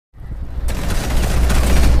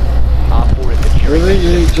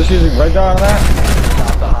Just using right down on that.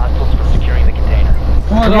 Stop the hostiles from securing the container.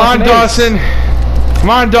 Come on, Dawson. Come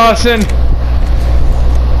on, Dawson.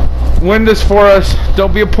 Win this for us.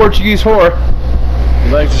 Don't be a Portuguese whore.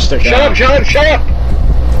 Your legs are sticking out. Shut up!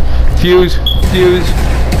 Fuse.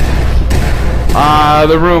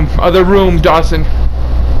 Other room, Dawson.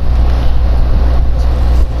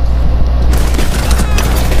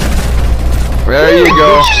 There you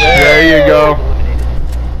go. There you go.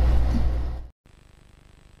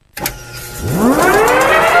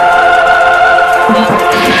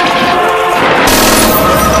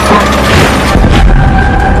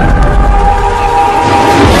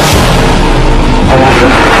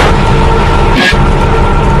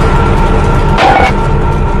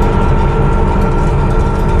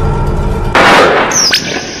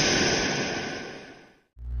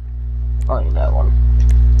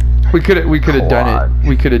 We could have done it.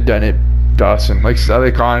 We could have done it, Dawson. Like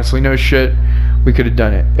honestly, no shit. We could have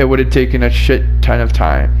done it. It would have taken a shit ton of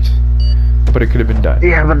times, but it could have been done.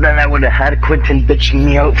 Yeah, but then I would have had Quentin bitching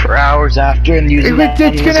me out for hours after and using that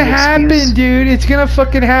It's gonna happen, dude. It's gonna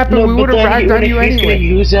fucking happen. No, we would have ragged on you He's anyway. gonna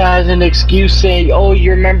use it as an excuse, saying, "Oh,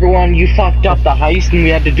 you remember when you fucked up the heist and we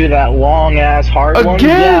had to do that long ass hard one?"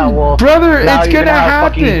 Yeah, well, brother, it's gonna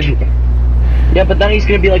happen. Yeah, but then he's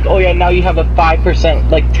gonna be like, "Oh yeah, now you have a 5%,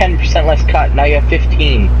 like 10% less cut. Now you have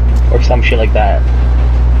 15, or some shit like that."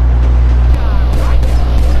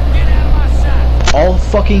 All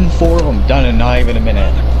fucking 4 of them done in not even a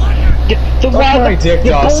minute.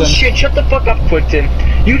 Bullshit! Shut the fuck up, Quentin.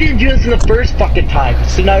 You didn't do this in the first fucking time,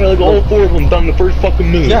 so now you're like, all 4 of them done in the first fucking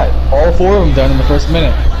minute. Yeah, all 4 of them done in the first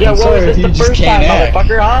minute. Yeah, what was this the first time,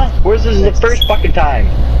 motherfucker, huh? Where's this the first fucking time?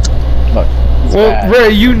 Look. Well,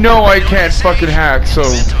 Ray, you know I can't fucking hack, so...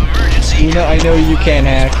 You know, I know you can't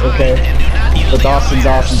hack, okay? But Dawson's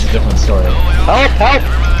a different story. Help!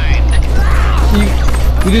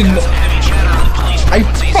 You didn't... I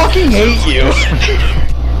fucking hate you!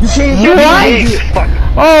 You can't What?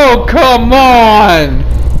 Oh, come on!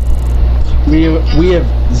 We have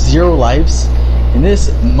 0 lives, and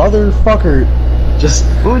this motherfucker just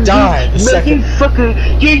died the second. Fucker!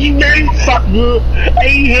 You motherfucker! I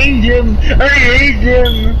hate him!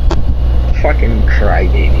 Fucking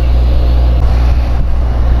crybaby.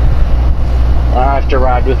 I have to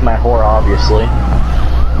ride with my whore, obviously.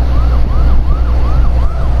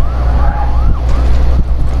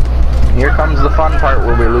 Here comes the fun part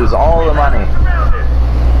where we lose all the money.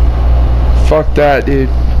 Fuck that, dude.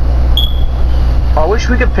 I wish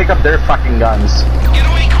we could pick up their fucking guns.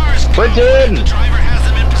 Getaway cars. Quentin! The driver has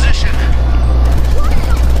them in position.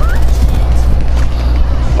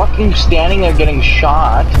 Fucking standing there getting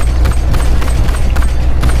shot.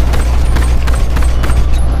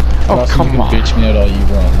 Oh, come on. Bitch me out all you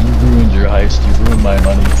want. You ruined your heist. You ruined my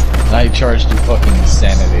money. And I charged you fucking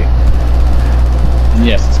insanity. And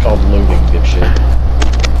yes, it's called loading, dipshit.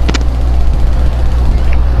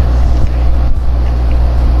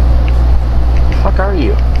 Fuck are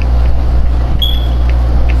you?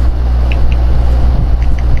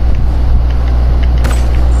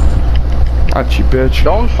 Got you, bitch.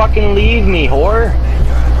 Don't fucking leave me, whore.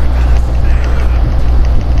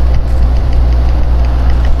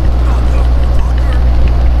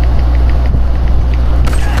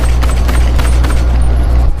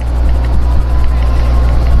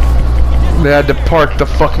 They had to park the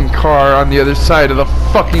fucking car on the other side of the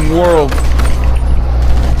fucking world.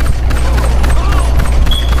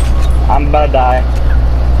 I'm about to die.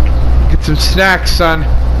 Get some snacks, son.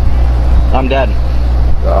 I'm dead.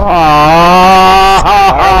 Ah!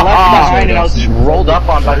 I left behind and I was just rolled up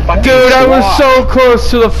on by fucking Dude, I was SWAT. so close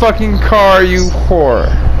to the fucking car, you whore.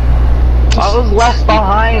 I was left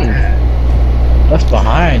behind. Left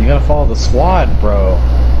behind? You gotta follow the squad, bro.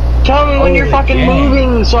 Tell me when you're fucking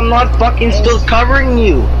moving so I'm not fucking still covering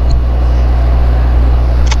you.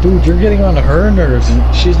 Dude, you're getting on her nerves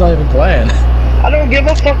and she's not even playing. I don't give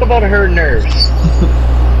a fuck about her nerves.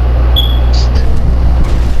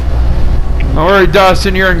 Don't worry,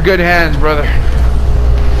 Dawson, you're in good hands, brother.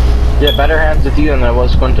 Yeah, better hands with you than I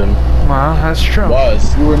was Quentin. Well, that's true.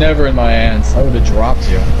 You were never in my hands. I would have dropped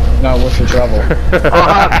you. Not worth the trouble.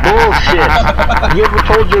 Bullshit. You ever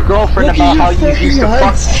told your girlfriend about how you used to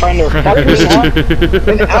fuck trying to fuck me,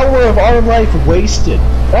 huh? An hour of our life wasted.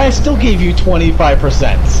 And I still gave you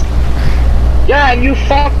 25%. Yeah, and you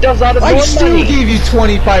fucked us out of I more still money. gave you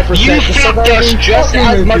 25%. You fucked us just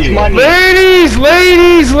as much money. Ladies,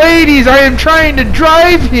 I am trying to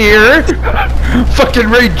drive here. Fucking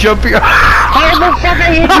Ray jumping. How the fuck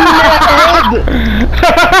I hit you in the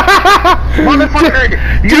head? Motherfucker,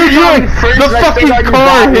 Dude, the fucking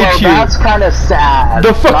car hit you. That's kind of sad.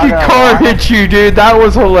 The fucking car hit you, dude. That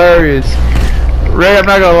was hilarious. Ray, I'm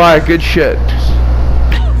not gonna lie, good shit.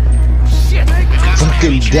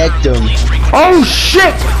 Fucking decked him. Oh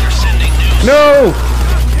shit! No!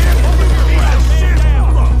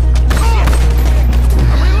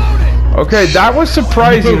 Okay, that was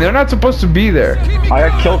surprising. They're not supposed to be there. I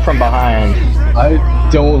got killed from behind. I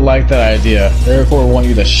don't like that idea. Therefore, I want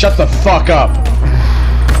you to shut the fuck up.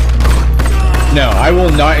 No, I will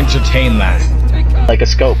not entertain that. Like a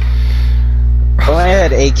scope. Oh, I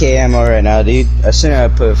had AK ammo right now, dude. I shouldn't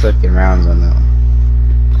have put fucking rounds on that one.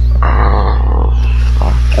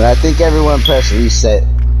 And I think everyone pressed reset.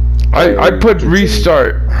 I put Continue.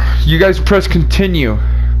 restart. You guys press continue.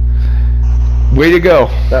 Way to go.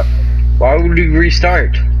 Why would we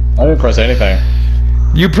restart? I didn't press anything.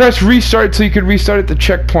 You press restart so you could restart at the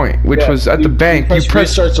checkpoint, which was at the bank. You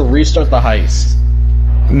press restart to restart the heist.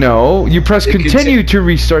 No, you press continue to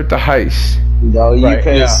restart the heist. No, you Right,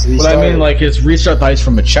 press yeah. restart. But I mean, like, it's restart the heist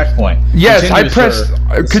from a checkpoint. Yes, Continue I pressed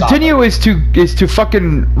continue is to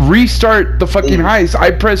fucking restart the fucking heist.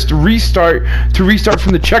 I pressed restart to restart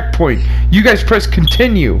from the checkpoint. You guys press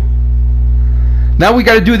continue. Now we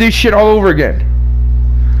got to do this shit all over again.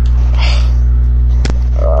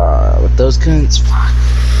 With those cunts, fuck.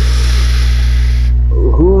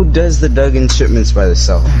 Who does the Duggan shipments by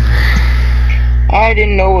themselves? I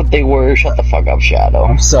didn't know what they were. Shut the fuck up, Shadow.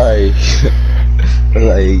 I'm sorry.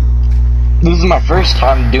 Like, This is my first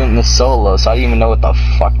time doing this solo, so I didn't even know what the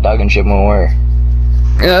fuck Duggan shipment were.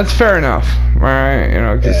 Yeah, that's fair enough. All right, you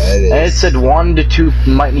know, just yeah, it And it is. said 1 to 2,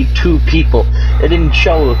 might need 2 people. It didn't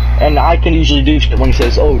show, and I can usually do shit when it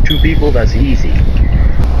says, oh, 2 people, that's easy.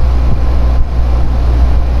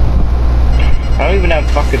 I don't even have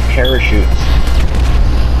fucking parachutes.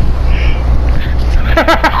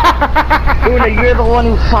 Una, you're the one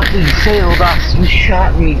who fucking failed us. You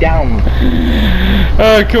shot me down.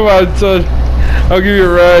 oh, come on, son. I'll give you a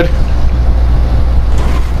ride.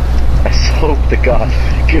 I just hope to God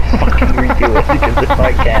I can fucking redo it, because if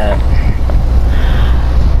I can.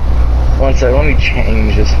 One second, let me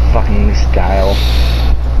change this fucking style.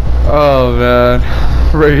 Oh man,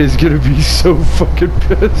 Ray is gonna be so fucking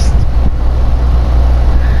pissed.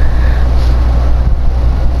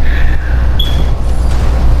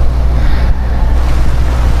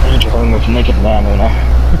 I'm drawing with naked man, Una.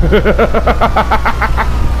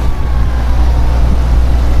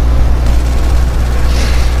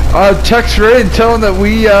 Text Ray and tell him that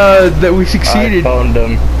we succeeded. I phoned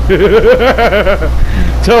him.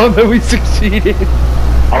 Tell him that we succeeded.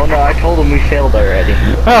 Oh no, I told him we failed already.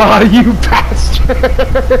 Ah, you bastard!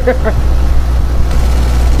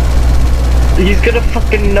 He's gonna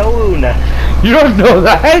fucking know, Una. You don't know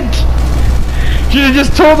that? You should've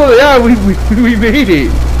just told him, yeah, we made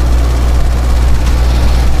it.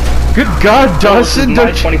 Good God, Dawson, My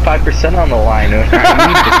don't you... 25% on the line, Una. I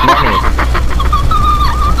need this money.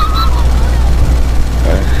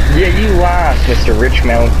 Yeah, you lost, Mr.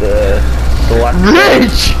 Richman with the left.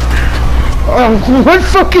 Rich! Oh, what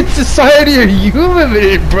fucking society are you living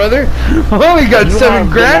in, brother? I only got You 7 have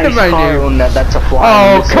the grand in nice my car, name. Una, that's a flying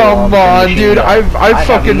Oh, missile come the on, machine dude. gun. I've I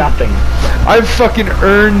fucking have nothing. I've fucking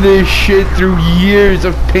earned this shit through years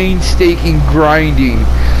of painstaking grinding.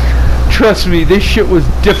 Trust me, this shit was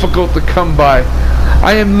difficult to come by.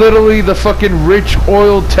 I am literally the fucking rich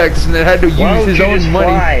oil Texan that had to Why use don't his you own just money.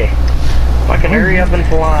 fly? Fucking hurry up and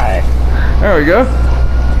fly. There we go.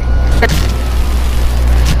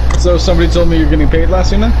 So somebody told me you're getting paid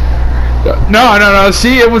last Una? No.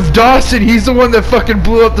 See, it was Dawson. He's the one that fucking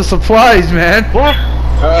blew up the supplies, man. What?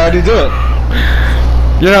 How'd he do it?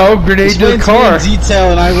 You know, grenade to the car. Explain to me in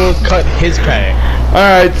detail and I will cut his pay.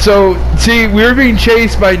 Alright, so, see, we were being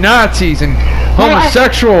chased by Nazis and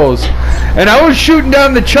homosexuals. And I was shooting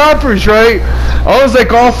down the choppers, right? I was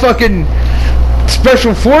like all fucking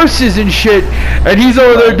special forces and shit. And he's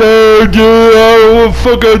over there, dude, I don't know what the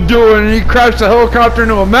fuck I'm doing. And he crashed the helicopter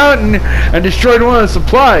into a mountain and destroyed one of the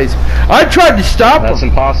supplies. I tried to stop That's him.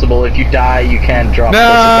 impossible. If you die, you can't drop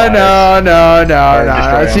the No.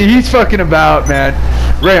 destroy See, him. he's fucking about, man.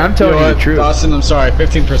 Ray, I'm telling you the truth. Dawson, I'm sorry,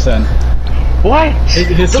 15%. What?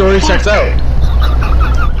 His story checks out.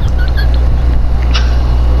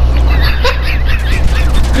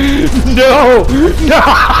 No!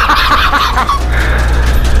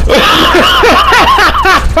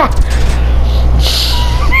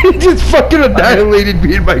 He just fucking annihilated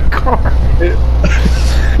me in my car.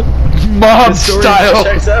 Mob style.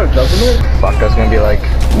 Checks out, doesn't it? Fuck, I was gonna be like,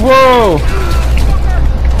 Whoa!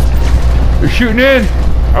 They're shooting in.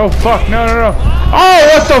 Oh fuck! No, no, no! Oh,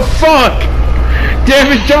 what the fuck!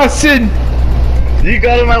 Damn it, Dawson! you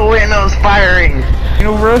got in my way and I was firing.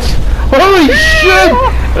 Over us. Holy shit!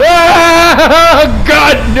 Ah,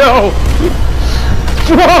 God no!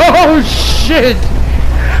 Oh shit!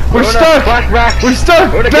 We're stuck! Flashbacks. We're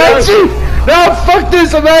stuck! Where'd it go? Betsy! No, fuck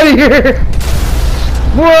this! I'm out of here!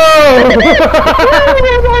 Whoa!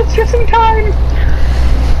 That's just in time.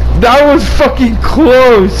 That was fucking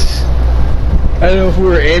close! I don't know if we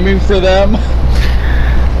were aiming for them.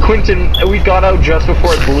 Quentin, we got out just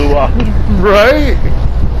before it blew up. Right?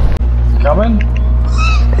 Coming?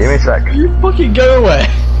 Give me a sec. You fucking get away.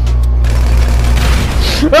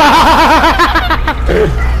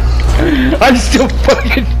 I still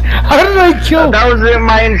fucking. How did I kill? That was in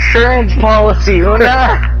my insurance policy,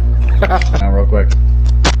 Una. Real quick.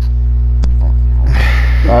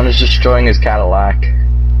 Ron is destroying his Cadillac.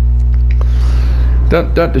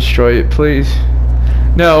 Don't destroy it, please.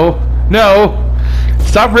 No, no!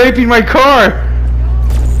 Stop raping my car!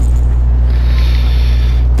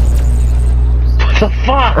 What the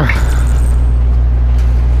fuck?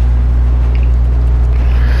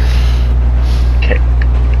 Okay.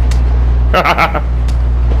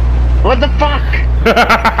 What the fuck?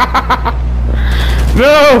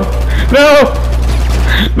 No! No!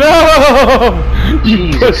 No! You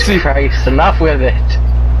Jesus pussy. Christ, enough with it.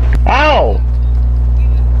 Ow!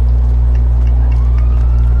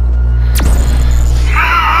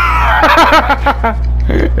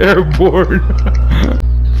 Airborne.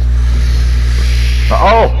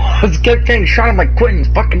 Oh, I was getting shot at by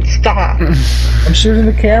Quentin. Fucking stop. I'm shooting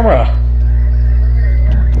the camera.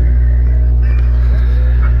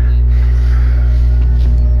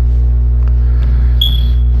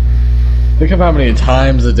 Think of how many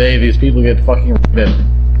times a day these people get fucking bit.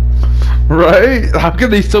 Right? How can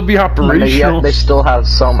they still be operational? Yet they still have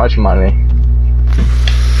so much money.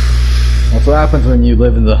 That's what happens when you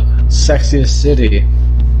live in the sexiest city.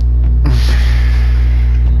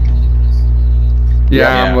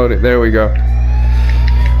 Yeah, I'm loaded. There we go.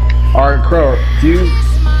 Alright, Crow, do you... Good,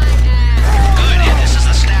 and this is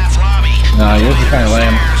the staff lobby. Nah, yours is kinda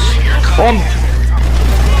lame.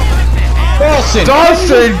 Dawson!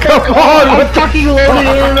 Dawson, come on! I'm What the? fucking loaded in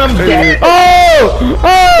and I'm dead. Oh!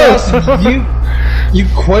 Oh! Dawson, you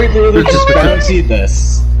quite literally just bouncied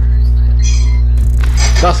this.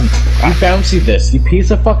 Dawson, you bouncied this, you piece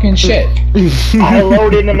of fucking shit. I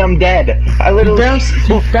loaded and I'm dead. I literally You bounced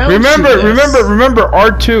Remember, this. remember,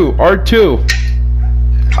 R2, R2.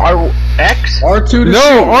 X? R2 to No,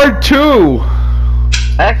 shoot.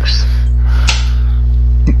 R2. X?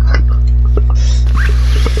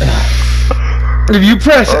 If you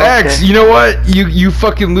press Okay. X, you know what? You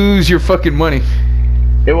fucking lose your fucking money.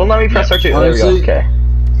 It will let me press R2. There we honestly- go. Okay.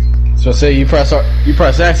 So say you press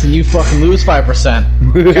X and you fucking lose 5%.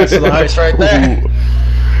 Cancel the heist right there.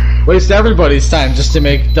 Waste everybody's time just to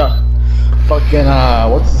make the fucking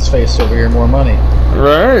what's his face over here more money.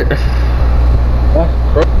 Right?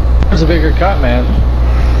 There's a bigger cut, man.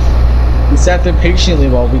 He sat there patiently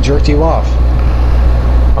while we jerked you off.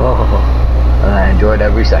 Oh, and I enjoyed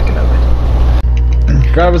every second of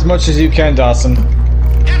it. Grab as much as you can, Dawson.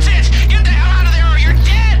 That's it! Get the hell out of there or you're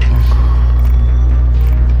dead!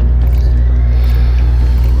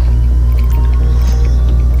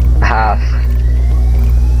 Half.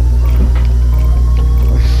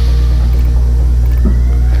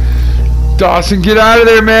 Dawson, get out of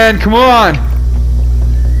there, man. Come on.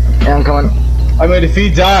 Yeah, I'm coming. I mean, if he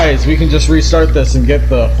dies, we can just restart this and get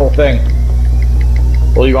the full thing.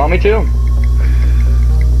 Well, you want me to?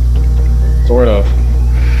 Sort of.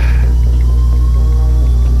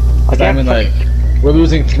 I I can't mean, like, we're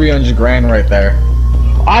losing 300 grand right there.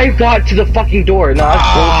 I got to the fucking door. No, that's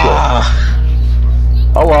bullshit.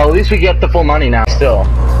 Oh well, at least we get the full money now. Still.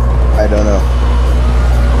 I don't know.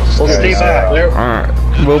 We'll stay back. There. All right.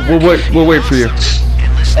 We'll wait for you.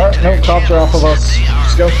 Alright, no, cops are off of us.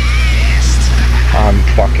 Let's go. I'm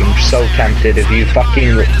fucking so tempted. If you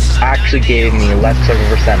fucking actually gave me less of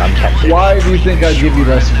a percent, I'm tempted. Why do you think I'd give you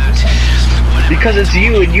less of a percent? Because it's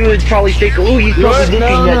you, and you would probably think, oh, he's You know probably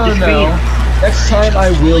what? looking at the speed. Next time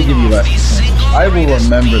I will give you less percent. I will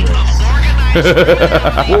remember this.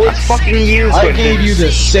 Well, it's fucking you, I Quentin. gave you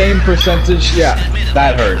the same percentage. Yeah,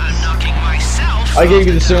 that hurts. I gave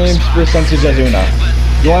you the same percentage as Una.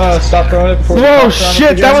 You wanna stop throwing it before the Whoa, cops are on us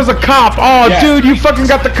shit, again? that was a cop. Oh, Yeah. dude, you fucking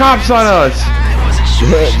got the cops on us.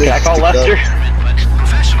 Can I call Lester?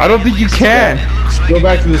 I don't think you can. Go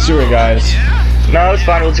back to the sewer, guys. No, it's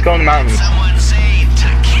fine. We'll just go in the mountains. Someone say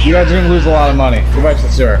tequila. You guys are gonna lose a lot of money. Go back to the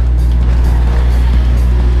sewer.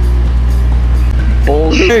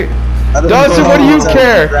 Bullshit. Dawson, what do you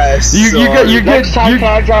care? You Next time, can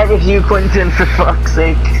I drive with you, Quentin? For fuck's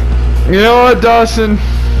sake. You know what, Dawson?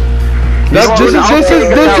 This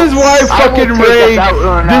is why fucking Ray.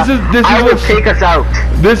 Take us out.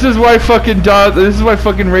 This is why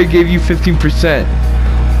fucking Ray gave you 15%.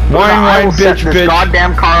 Wine, set bitch, this bitch.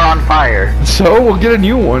 goddamn car on fire. So we'll get a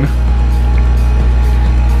new one.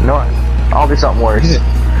 No, I'll do something worse.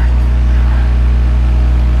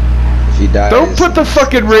 If he dies. Don't put the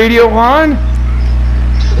fucking radio on.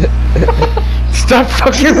 Stop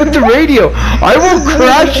fucking with the radio. I will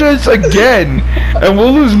crash this again, and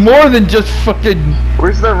we'll lose more than just fucking.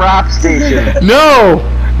 Where's the rap station? No.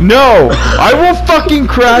 I will fucking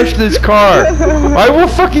crash this car. I will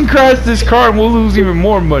fucking crash this car, and we'll lose even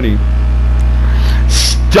more money.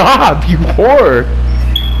 Stop, you whore.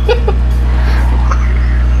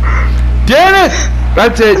 Damn it!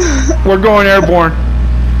 That's it. We're going airborne.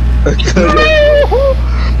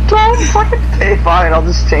 Don't fucking. Okay, fine. I'll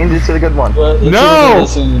just change it to the good one. No!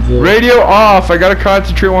 Radio off. I gotta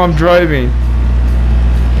concentrate while I'm driving.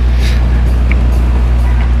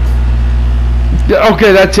 Yeah,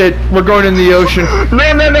 okay, that's it. We're going in the ocean.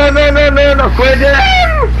 No, quit it!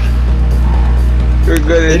 We're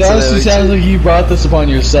good. It honestly sounds like you brought this upon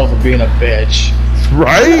yourself for being a bitch.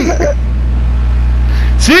 Right?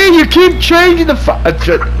 See, you keep changing the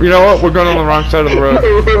you know what? We're going on the wrong side of the road.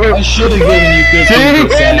 I should have given you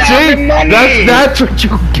 15%. See, that's what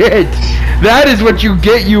you get. That is what you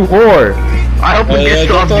get, you whore. I hope we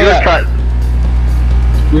get off your cut.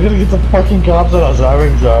 We're gonna get the fucking cops on us. I'm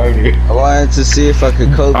anxiety. I wanted to see if I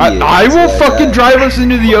could Kobe it. I will fucking drive us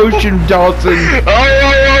into the ocean, Dawson.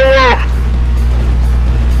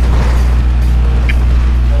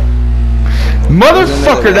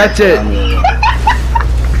 Motherfucker, that's it.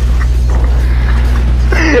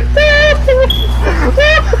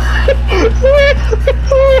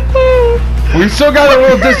 We still got a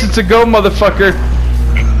little distance to go, motherfucker.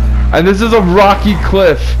 And this is a rocky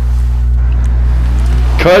cliff.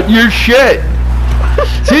 Cut your shit.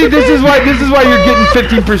 See, this is why you're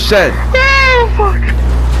getting 15%. Oh, fuck.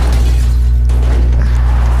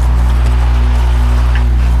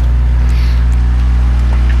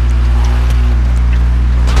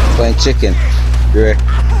 Playing chicken. You're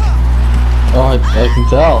Oh, I can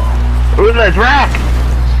tell. Who's this rack?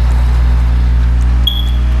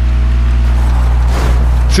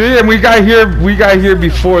 See, and we got here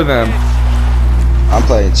before them. I'm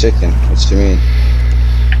playing chicken. What you mean?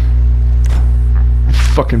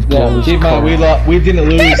 Fucking Yeah, blows. keep in mind, we didn't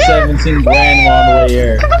lose 17 grand while on the way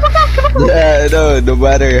here. Yeah, no. No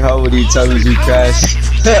matter how many times you crash.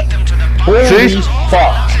 Holy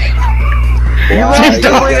fuck. You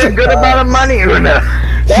lost a good amount of money, Una.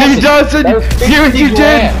 See, Dawson, see what you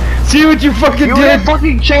did. See what you fucking You did.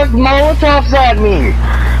 fucking chucked Molotovs at me.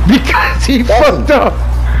 Because he fucked up.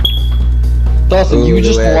 Dawson, you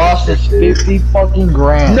just lost us 50 fucking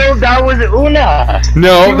grand. No, that was Una.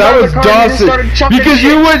 No, You that got was the car and just started Dawson. chucking Because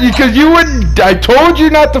shit. you wouldn't. I told you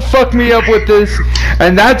not to fuck me up with this,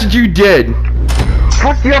 and that's what you did.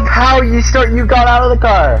 Fuck you up how you got out of the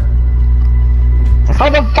car. How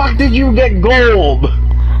the fuck did you get gold?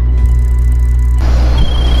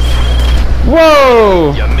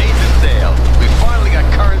 Whoa! You made the sale. We finally got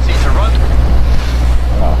currency to run.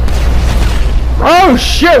 Oh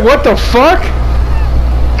shit! What the fuck?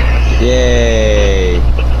 Yay!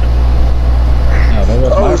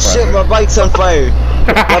 Oh shit! My bike's on fire.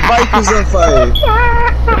 My bike is on fire.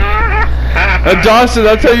 Dawson,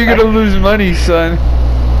 that's how you're gonna lose money, son.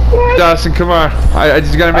 Dawson, come on. I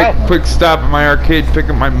just gotta make a quick stop at my arcade to pick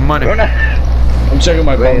up my money. I'm checking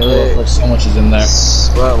my phone real quick, so much is in there.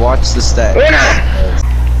 Well, watch the stats.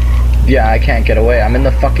 Yeah, I can't get away. I'm in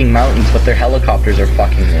the fucking mountains, but their helicopters are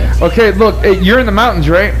fucking me. Okay, look, hey, you're in the mountains,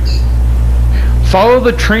 right? Follow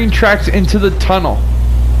the train tracks into the tunnel.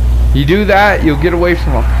 You do that, you'll get away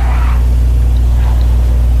from them.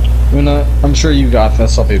 Una, I'm sure you got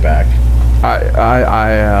this. I'll be back.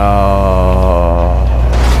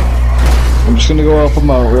 I'm just gonna go help him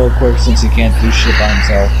out real quick since he can't do shit by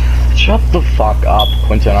himself. Shut the fuck up,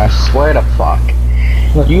 Quentin. I swear to fuck.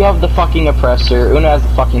 You have the fucking oppressor, Una has the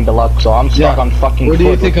fucking deluxe, so I'm stuck on fucking Where do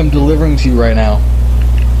you foot. think I'm delivering to you right now?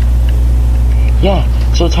 Yeah,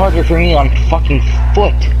 so it's harder for me on fucking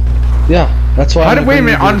foot. Yeah, that's why. Wait a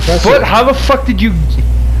minute, on foot? How the fuck did you...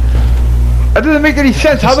 That doesn't make any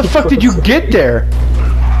sense. How the fuck did you get there?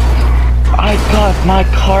 I got my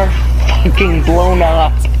car fucking blown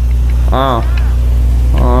up. Oh.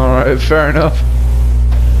 Alright, fair enough.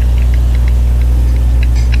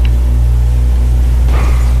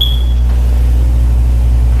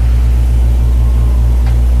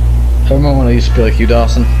 Remember when I used to be like you,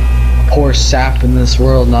 Dawson? Poor sap in this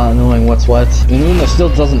world, not knowing what's what. And one that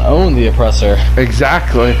still doesn't own the oppressor.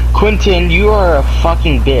 Exactly. Quentin, you are a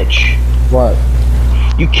fucking bitch. What?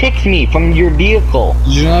 You kicked me from your vehicle.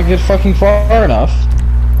 Did you not get fucking far enough?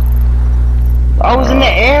 I was in the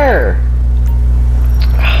air.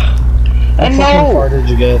 How And fucking far no, did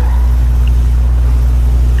you get?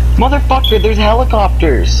 motherfucker, there's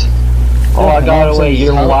helicopters. Oh, I got I'm away. saying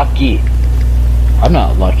You're hell- lucky. I'm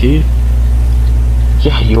not lucky.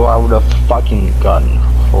 Yeah, you are with a fucking gun.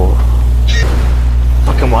 Oh.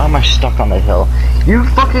 Fucking, why am I stuck on the hill? You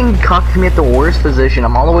fucking cucked me at the worst position.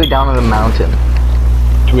 I'm all the way down in the mountain.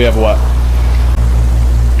 Do we have what?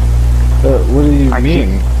 What do you I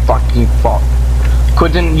mean? can't fucking fuck.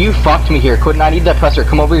 Quentin, you fucked me here. Quentin, I need that presser.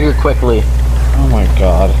 Come over here quickly. Oh my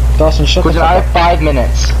god. Dawson, shut Quentin, the I fuck have 5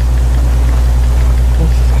 minutes.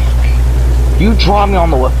 You draw me on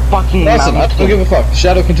the fucking up. Dawson, I mountain. don't give a fuck.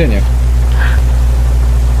 Shadow, continue.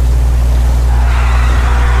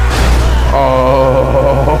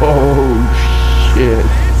 Oh shit!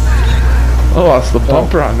 I lost the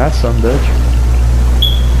bumper on that son bitch.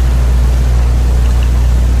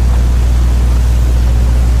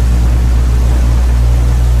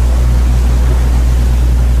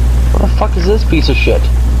 What the fuck is this piece of shit?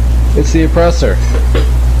 It's the oppressor.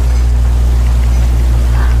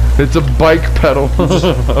 It's a bike pedal,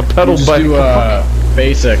 a pedal Just bike. do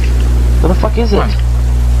basic. What the fuck is it?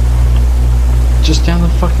 Just down the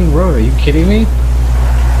fucking road. Are you kidding me?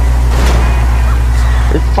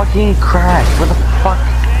 It fucking crashed. What the fuck?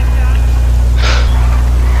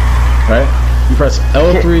 Right? You press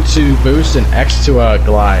L3 to boost and X to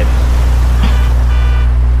glide.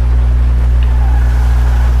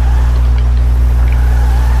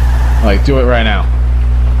 Like, do it right now.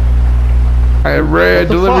 Hey Ray, I What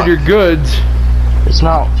the delivered fuck? your goods. It's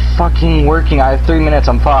not fucking working. I have 3 minutes.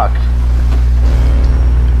 I'm fucked.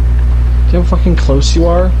 See how fucking close you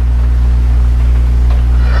are?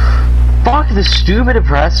 Fuck the stupid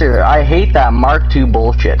oppressor. I hate that Mark II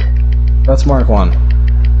bullshit. That's Mark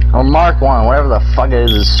 1. Or Mark 1, whatever the fuck it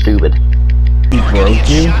is stupid. He broke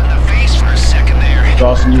you? Shot in the face for a second there.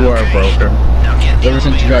 Dawson, you are a broker. Now get Ever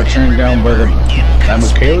since you got turned down by that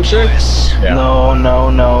Michaela chick? Yeah. No.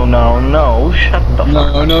 Shut the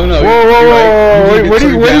fuck up. No. Whoa, You're whoa, right. whoa! You What do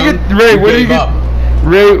you turned get, down, Ray? What do you gave get, up.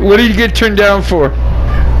 Ray? What do you get turned down for?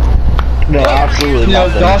 No, absolutely You know,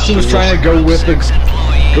 nothing. Dawson was trying to go to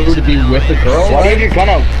be with the girl. Why did your gun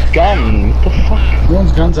out? Gun? What the fuck?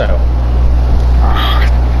 Everyone's guns out.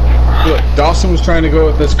 Look, Dawson was trying to go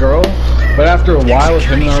with this girl, but after a while with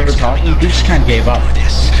him and her talking, he just kind of gave up.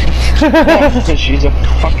 Because she's a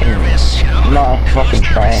fucking... not fucking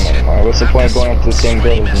trying anymore. What's the point of going up to the same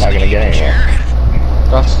girl if you're not gonna get anywhere?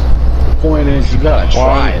 That's the point is, you gotta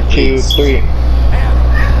try 1, it. 2, 3.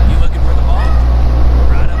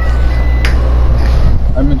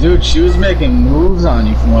 I mean, dude, she was making moves on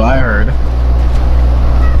you from what I heard.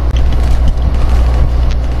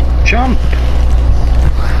 Jump!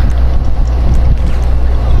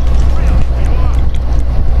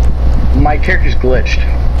 My character's glitched.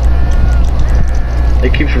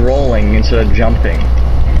 It keeps rolling instead of jumping.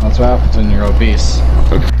 That's what happens when you're obese.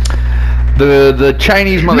 The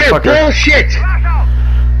Chinese You're motherfucker. bullshit!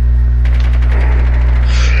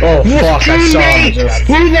 Oh Your fuck! I saw him teammate! just.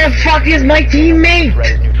 Who the fuck is my teammate?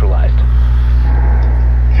 Threat is neutralized.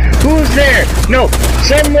 Who's there? No,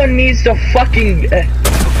 someone needs to fucking...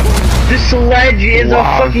 this sledge is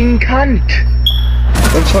Wow. a fucking cunt.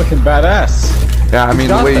 That's fucking badass. Yeah, I mean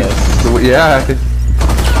got the way, this. yeah.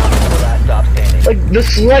 Last stop standing. Like, the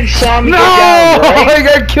sledge saw me No, go down, right?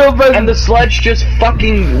 I got killed by. And the sledge just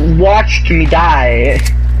fucking watched me die.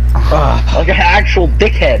 Like an actual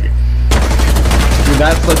dickhead. Dude,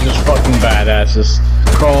 that's like just fucking badass. Just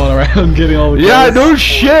crawling around, getting all the Yeah, kills. no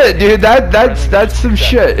shit, dude. That's some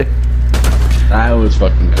shit. That was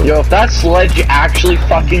fucking cool. Yo, if that sledge actually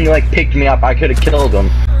fucking like picked me up, I could have killed him.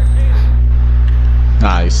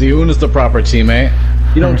 Nah, you see, Una's the proper teammate.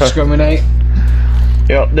 You don't discriminate.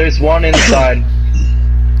 Yo, there's one inside.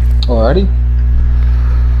 Already?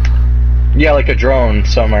 Yeah, like a drone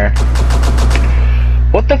somewhere.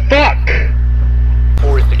 What the fuck?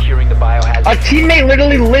 4 is securing the biohazard. A teammate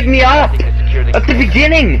literally lit me up To secure the at the container.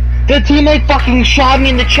 beginning. The teammate fucking shot me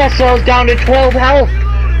in the chest so I was down to 12 health.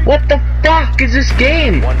 What the fuck is this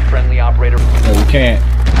game? One friendly operator. No, you can't.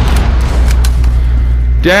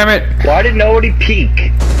 Damn it. Why did nobody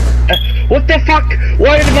peek? What the fuck?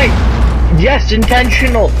 Why did my... Yes,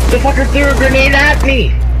 intentional. The fucker threw a grenade at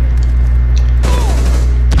me.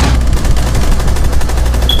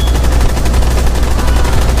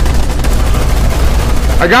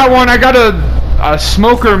 I got one. I got a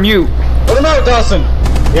smoker mute. Put him out, Dawson!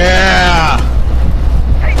 Yeah!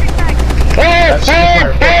 Hey!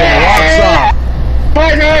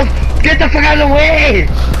 Partner! Get the fuck out of the way!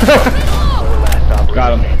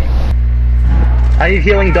 Got him. How you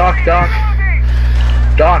healing, Doc?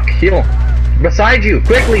 Doc, heal. Beside you,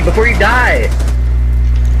 quickly, before you die!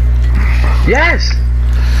 Yes!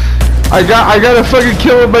 I got a fucking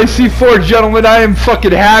kill with my C4, gentlemen. I am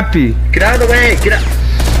fucking happy. Get out of the way! Get out!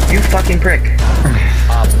 You fucking prick.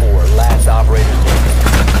 Op 4, last operator standing.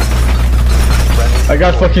 I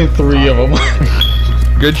got fucking 3 of them.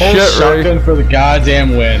 Good Whole shit, shotgun right? for the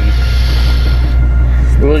goddamn win.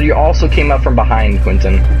 Well, you also came up from behind,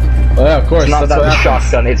 Quentin. Well, yeah, of course. It's not that's that what the happens.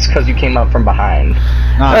 shotgun, it's because you came up from behind.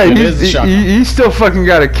 Nah, Hey, it is a shotgun. he still fucking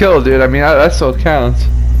got a kill, dude. I mean, that still counts.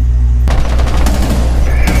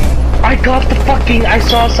 I got the fucking. I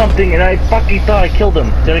saw something and I fucking thought I killed him.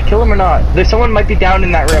 Did I kill him or not? There's someone might be down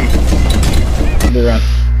in that room. They run.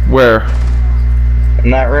 Where?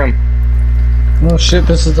 In that room. Oh shit,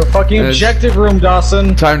 this is the fucking It's- objective room,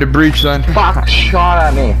 Dawson. Time to breach then. Fuck! Shot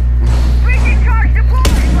at me.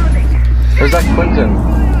 Where's that Quentin?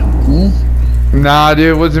 Nah,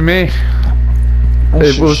 dude, it wasn't me.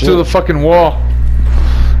 It was through the fucking wall.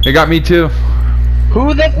 They got me too.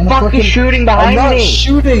 Who the fuck is shooting I'm behind not me?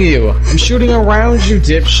 shooting you. I'm shooting around you,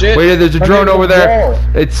 dipshit. Wait, there's a I'm drone in the over there. wall.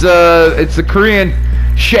 It's the Korean.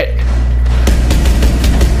 Shit.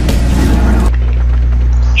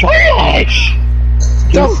 Trash!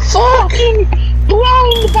 The fucking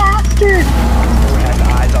blind bastard! Has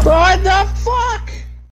eyes on What the fuck?